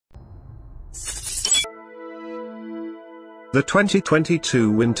The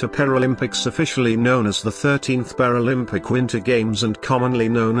 2022 Winter Paralympics, officially known as the XIII Paralympic Winter Games and commonly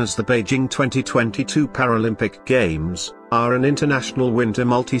known as the Beijing 2022 Paralympic Games, are an international winter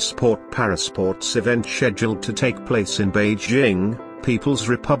multi-sport parasports event scheduled to take place in Beijing, People's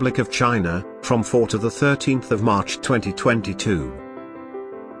Republic of China, from 4 to the 13th of March 2022.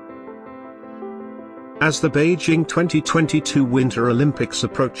 As the Beijing 2022 Winter Olympics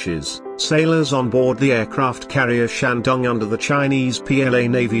approaches, sailors on board the aircraft carrier Shandong under the Chinese PLA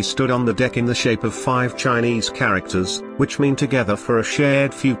Navy stood on the deck in the shape of 5 Chinese characters, which mean together for a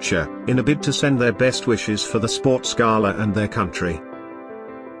shared future, in a bid to send their best wishes for the sports gala and their country.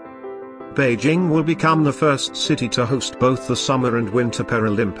 Beijing will become the first city to host both the Summer and Winter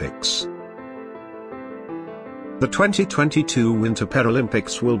Paralympics. The 2022 Winter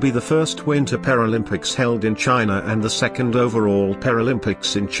Paralympics will be the first Winter Paralympics held in China and the second overall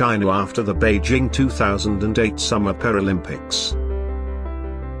Paralympics in China after the Beijing 2008 Summer Paralympics.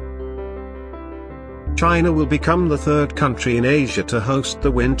 China will become the third country in Asia to host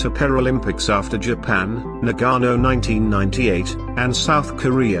the Winter Paralympics after Japan, Nagano 1998, and South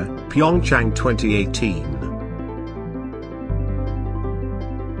Korea, PyeongChang 2018.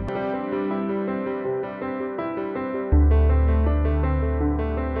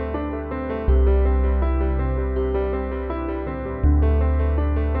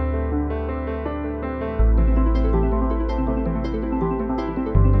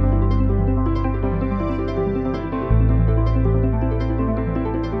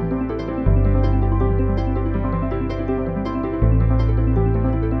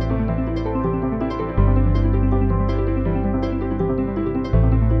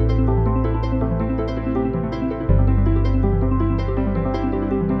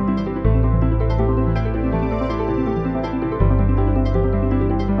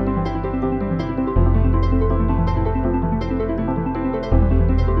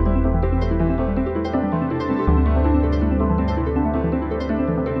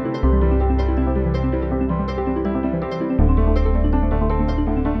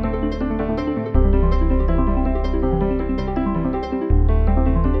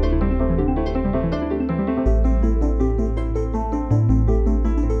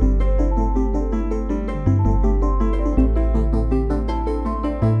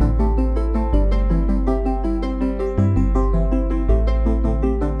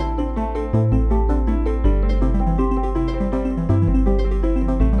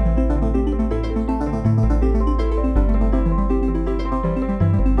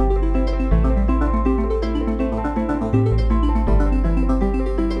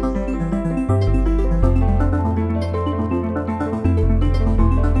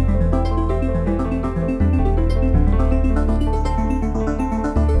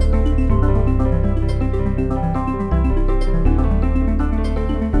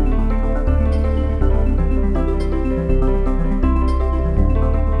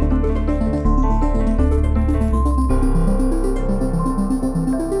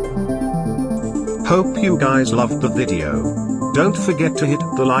 Hope you guys loved the video. Don't forget to hit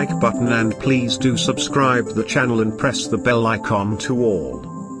the like button and please do subscribe the channel and press the bell icon to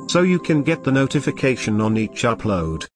all, so you can get the notification on each upload.